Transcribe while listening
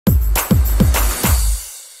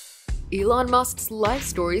Elon Musk's life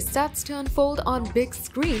story sets to unfold on big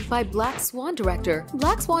screen by Black Swan director.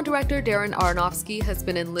 Black Swan director Darren Aronofsky has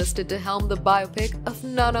been enlisted to helm the biopic of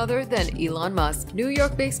none other than Elon Musk. New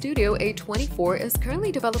York-based studio A24 is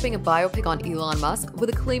currently developing a biopic on Elon Musk with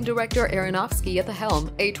acclaimed director Aronofsky at the helm.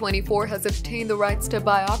 A24 has obtained the rights to a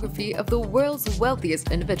biography of the world's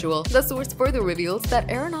wealthiest individual. The source further reveals that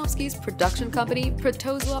Aronofsky's production company,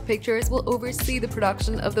 Protozla Pictures, will oversee the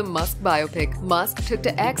production of the Musk biopic. Musk took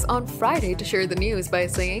to X on Friday to share the news by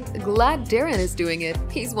saying, "Glad Darren is doing it.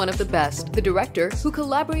 He's one of the best." The director, who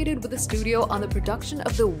collaborated with the studio on the production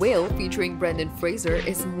of The Whale featuring Brendan Fraser,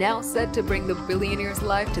 is now set to bring the billionaire's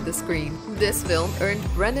life to the screen. This film earned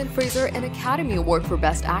Brendan Fraser an Academy Award for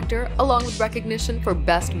Best Actor, along with recognition for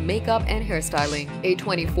Best Makeup and Hairstyling.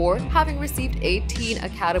 A24, having received 18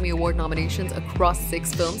 Academy Award nominations across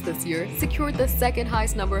 6 films this year, secured the second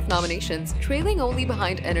highest number of nominations, trailing only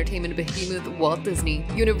behind entertainment behemoth Walt Disney.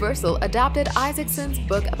 Universal adapted Isaacson's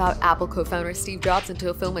book about Apple co-founder Steve Jobs into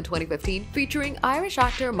a film in 2015, featuring Irish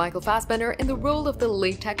actor Michael Fassbender in the role of the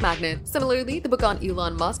late tech magnate. Similarly, the book on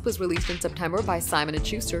Elon Musk was released in September by Simon &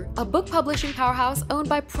 Schuster, a book publishing powerhouse owned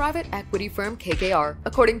by private equity firm KKR.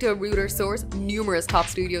 According to a Reuters source, numerous top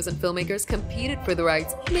studios and filmmakers competed for the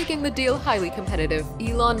rights, making the deal highly competitive.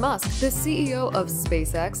 Elon Musk, the CEO of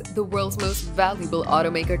SpaceX, the world's most valuable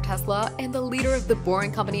automaker Tesla, and the leader of the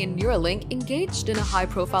Boring Company and Neuralink, engaged in a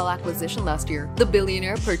high-profile acquisition last year. The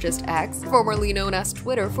billionaire purchased X, formerly known as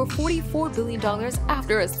Twitter, for $44 billion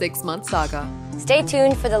after a 6-month saga. Stay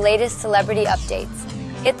tuned for the latest celebrity updates.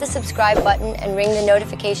 Hit the subscribe button and ring the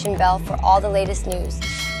notification bell for all the latest news.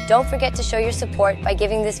 Don't forget to show your support by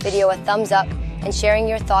giving this video a thumbs up and sharing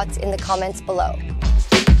your thoughts in the comments below.